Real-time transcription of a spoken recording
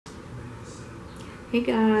Hey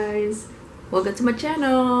guys, welcome to my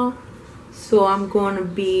channel. So I'm going to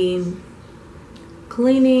be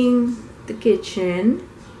cleaning the kitchen.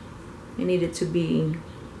 I need it to be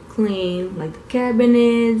clean, like the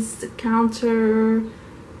cabinets, the counter,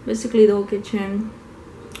 basically the whole kitchen.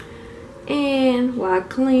 And while I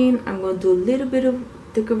clean, I'm going to do a little bit of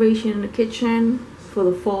decoration in the kitchen for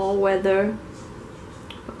the fall weather.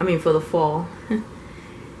 For the fall.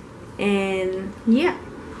 And yeah.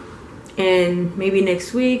 And maybe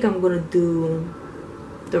next week I'm gonna do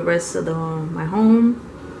the rest of my home.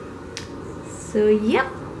 So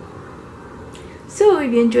yeah. So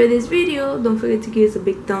if you enjoyed this video, don't forget to give us a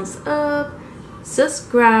big thumbs up,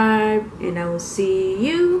 subscribe, and I will see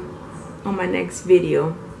you on my next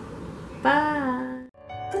video. Bye.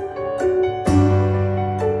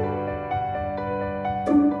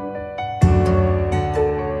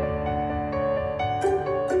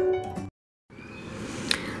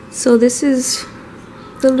 So this is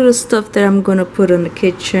the little stuff that I'm gonna put in the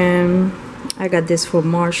kitchen. I got this for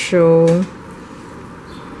Marshall.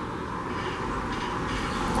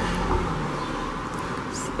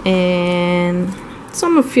 And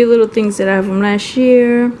a few little things that I have from last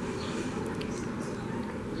year.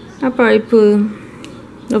 I'll probably put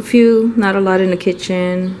a few, not a lot in the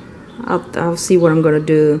kitchen. I'll see what I'm gonna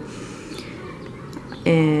do.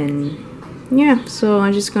 And yeah, so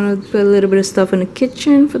I'm just gonna put a little bit of stuff in the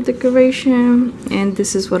kitchen for decoration, and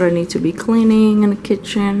this is what I need to be cleaning in the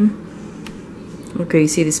kitchen. Okay, you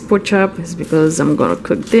see this pork chop is because I'm gonna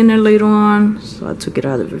cook dinner later on, so I took it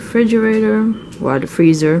out of the refrigerator or the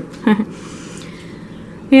freezer.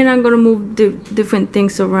 And I'm gonna move the different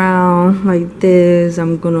things around like this.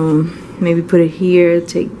 I'm gonna maybe put it here,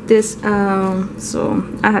 take this out. So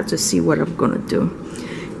I have to see what I'm gonna do,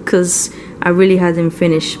 because I really hadn't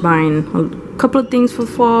finished buying a couple of things for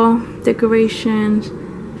fall decorations.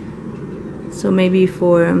 So maybe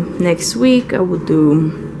for next week I will do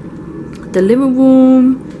the living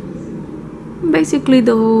room, basically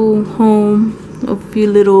the whole home, a few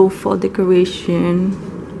little fall decoration.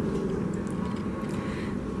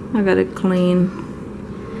 I gotta clean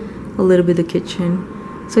a little bit of the kitchen.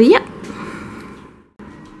 So yeah.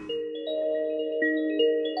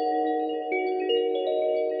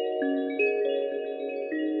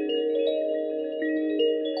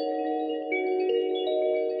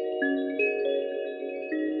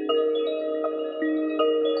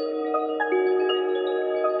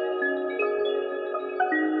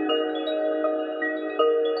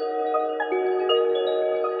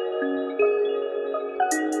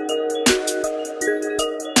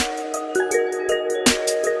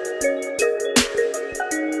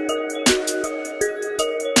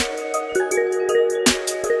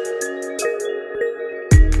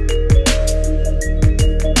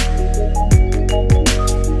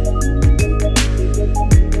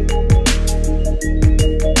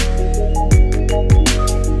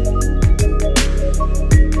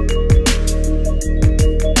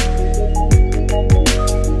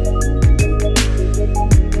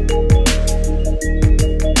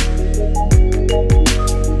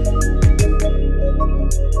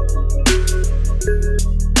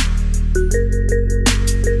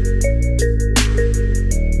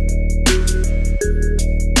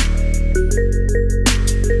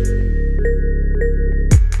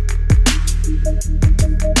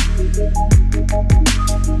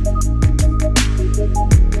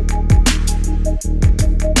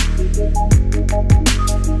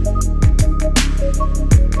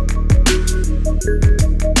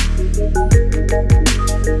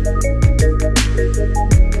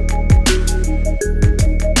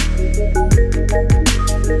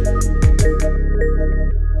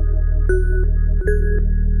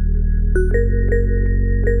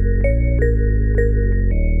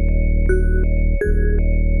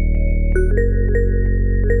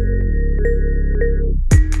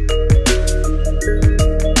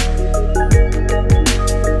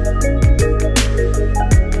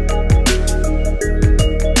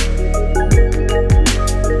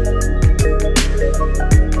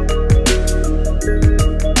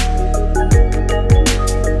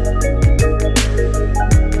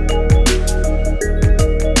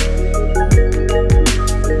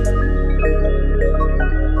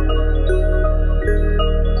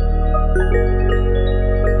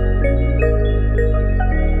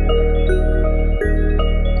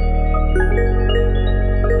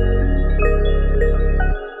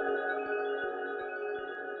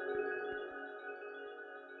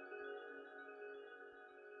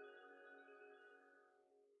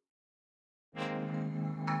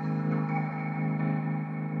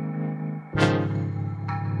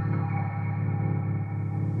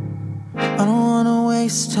 I don't wanna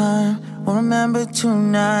waste time. Won't remember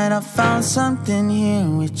tonight. I found something here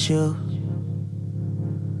with you.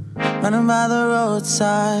 Running by the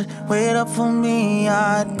roadside, wait up for me.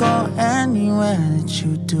 I'd go anywhere that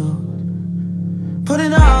you do. Put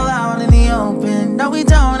it all out in the open. No, we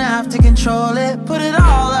don't have to control it. Put it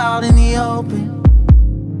all out in the open.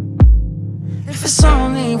 If it's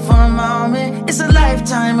only for a moment, it's a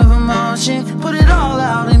lifetime of emotion. Put it all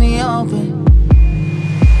out in the open.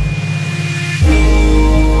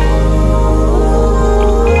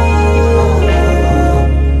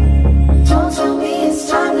 Don't tell me it's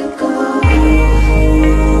time to go.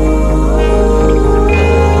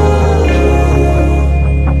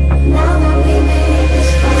 Now that we made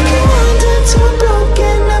this far, Wandered to a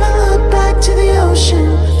broken, never look back to the ocean.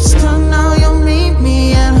 Still know you'll meet me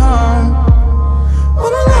at home.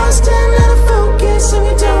 When we're lost and out of focus and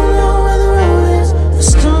we don't know where the road is, I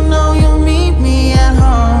still know you'll meet me at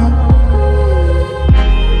home.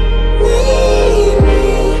 Meet me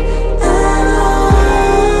at home.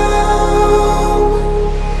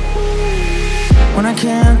 When I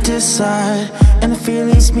can't decide and the fear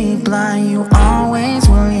leaves me blind, you always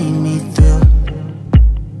will lead me through.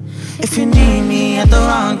 If you need me at the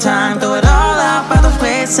wrong time, throw it all out by the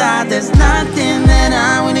wayside. There's nothing that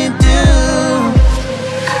I wouldn't do.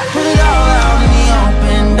 Put it all out in the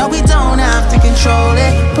open. No, we don't have to control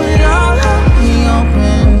it. Put it all out in the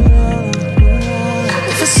open.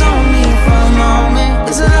 If it's only for a moment,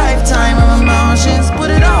 it's a lifetime of emotions. Put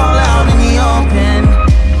it all out in the open.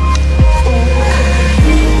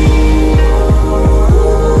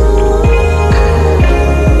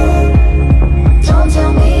 don't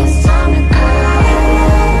tell me it's time to go.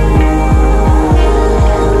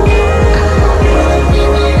 We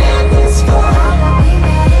made it this far.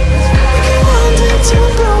 Wandered to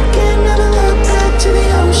a broken, never look back to the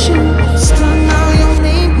ocean.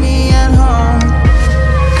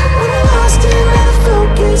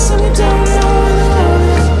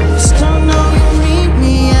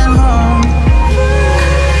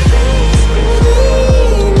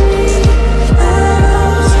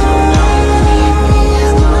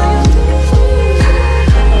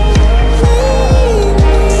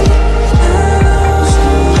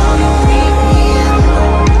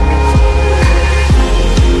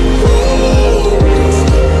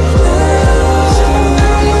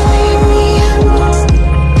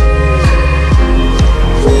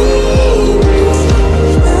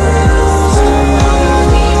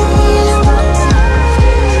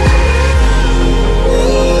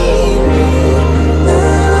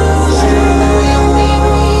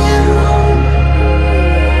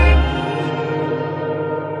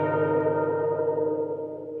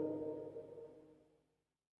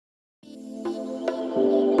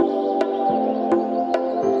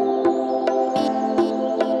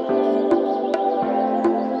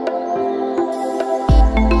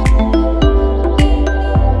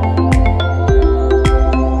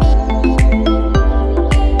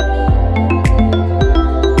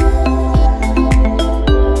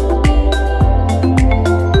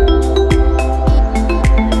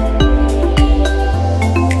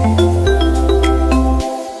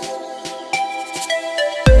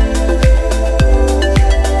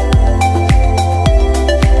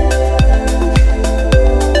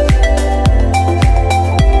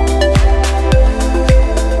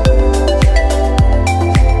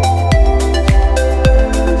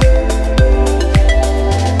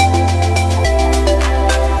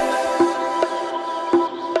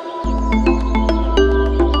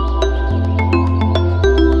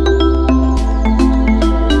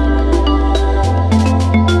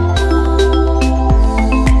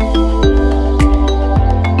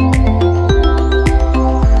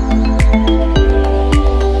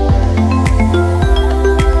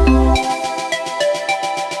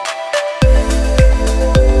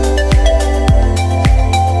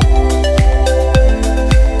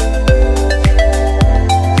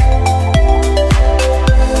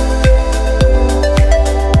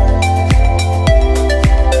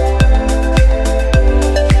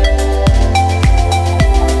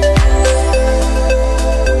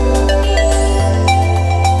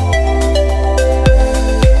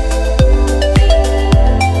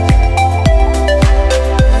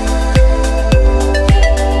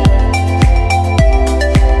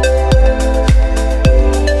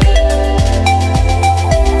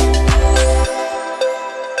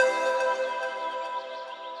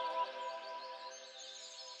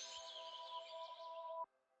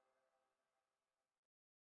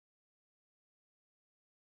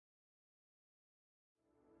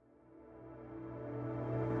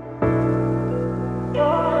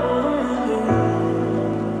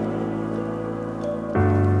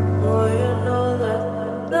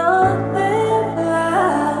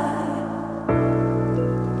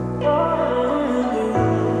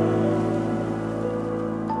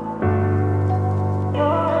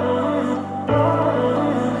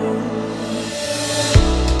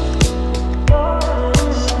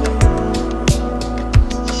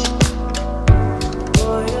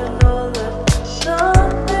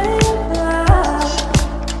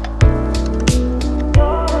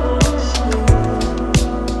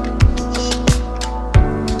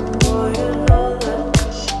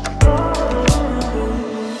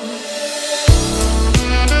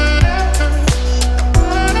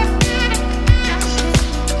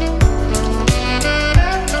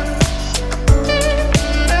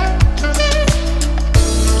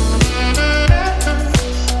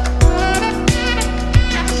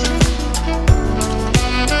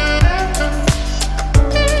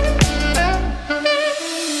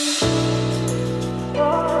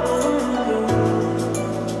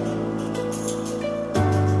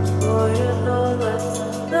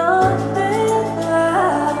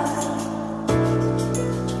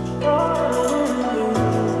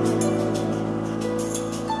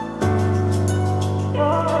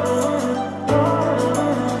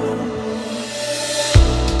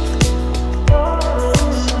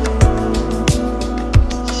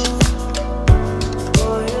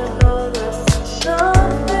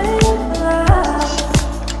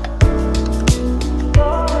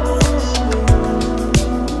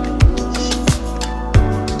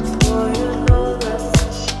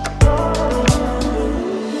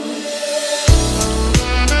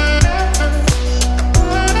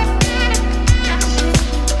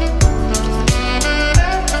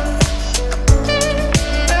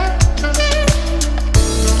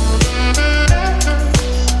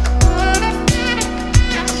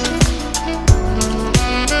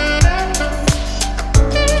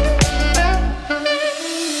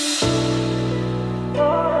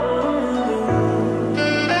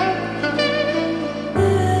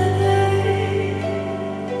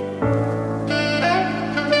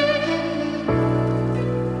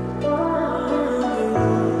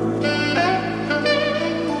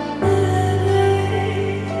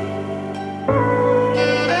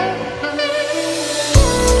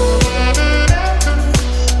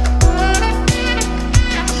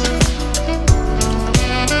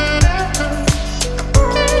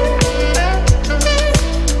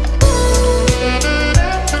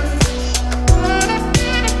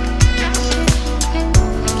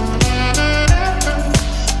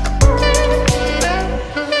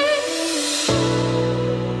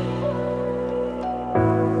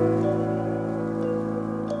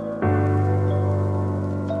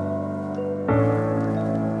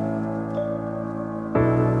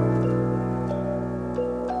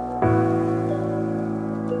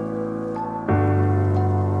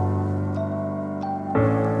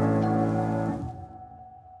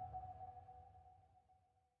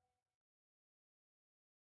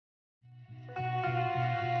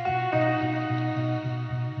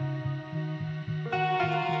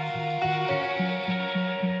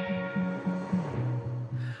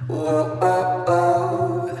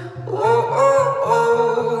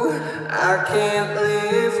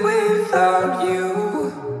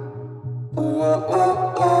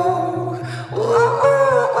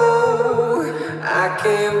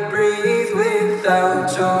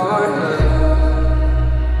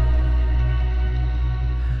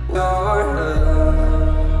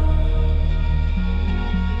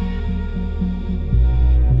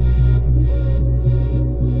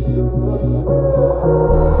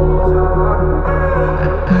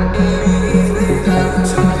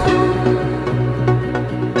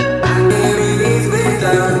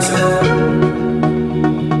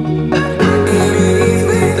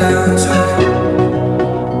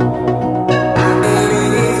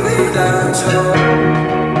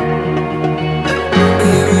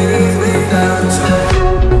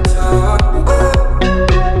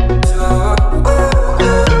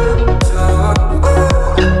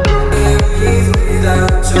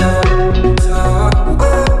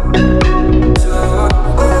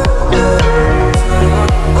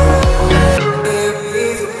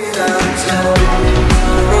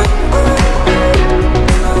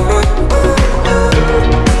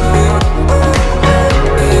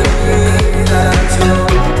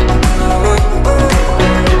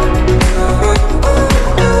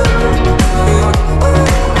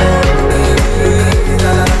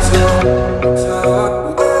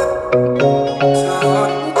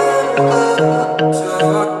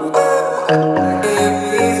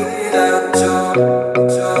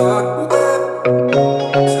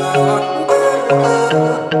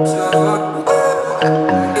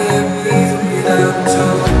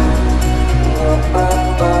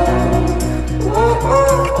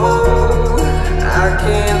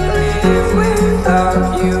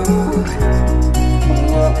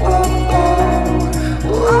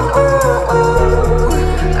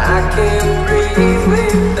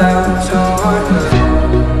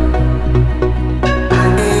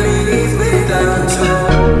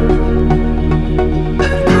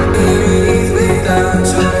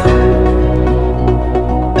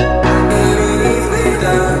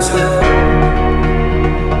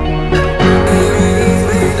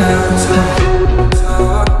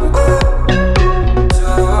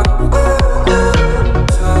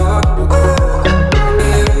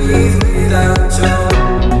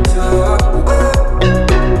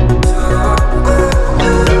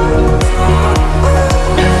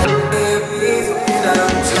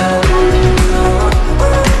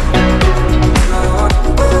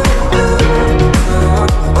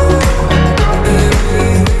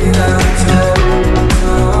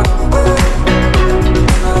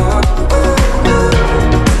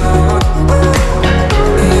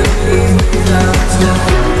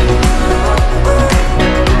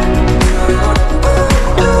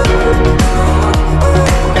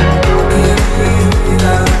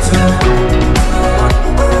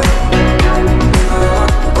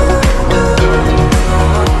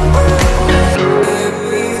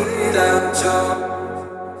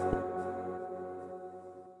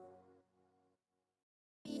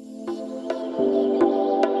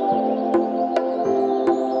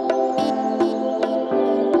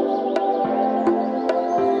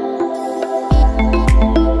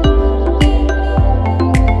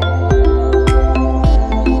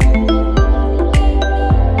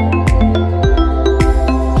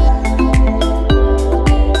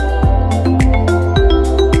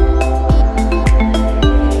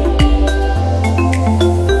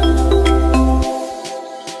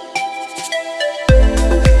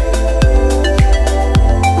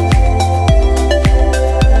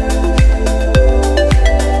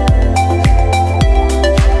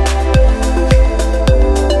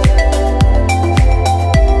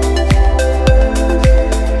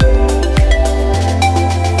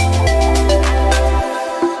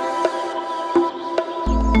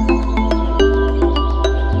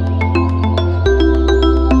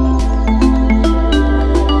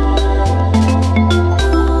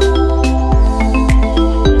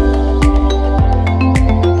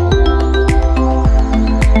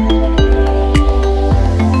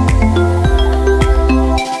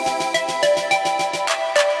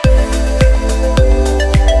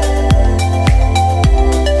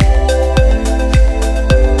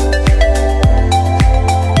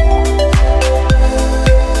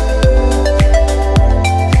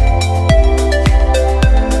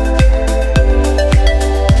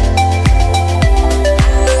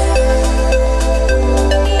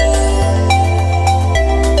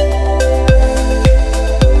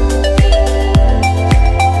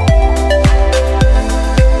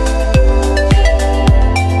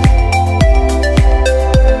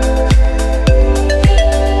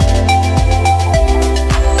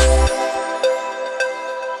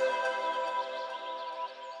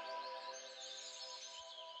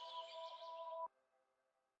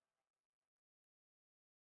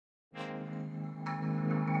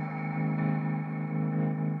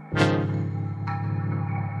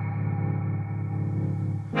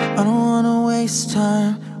 I don't wanna waste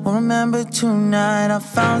time. Well, remember tonight I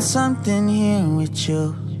found something here with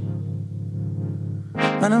you.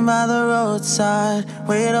 Running by the roadside,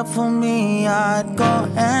 wait up for me. I'd go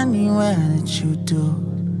anywhere that you do.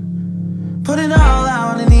 Put it all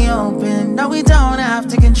out in the open. No, we don't have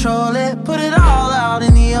to control it. Put it all out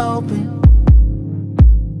in the open.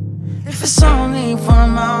 If it's only for a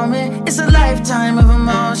moment, it's a lifetime of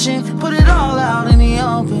emotion. Put it all out in the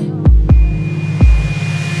open.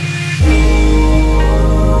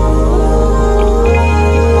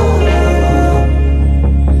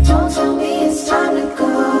 Don't tell me it's time to go.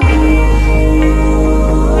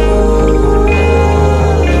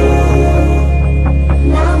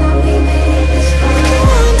 Now that we made this far,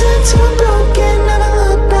 Wandered to a broken, never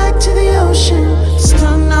look back to the ocean.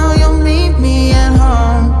 Still know you'll meet me at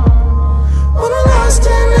home. When we're lost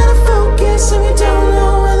and out of focus and we don't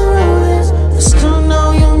know where the road is, I still know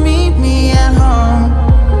you'll meet me at home.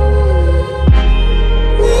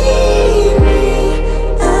 Meet me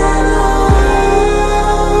at home.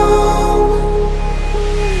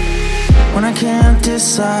 When I can't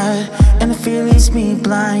decide and the fear leaves me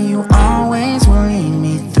blind, you always will lead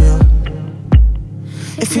me through.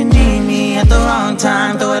 If you need me at the wrong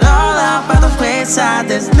time, throw it all out by the wayside.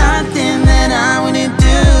 There's nothing that I wouldn't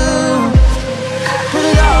do. Put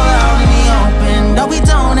it all out in the open. No, we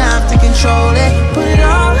don't have to control it. Put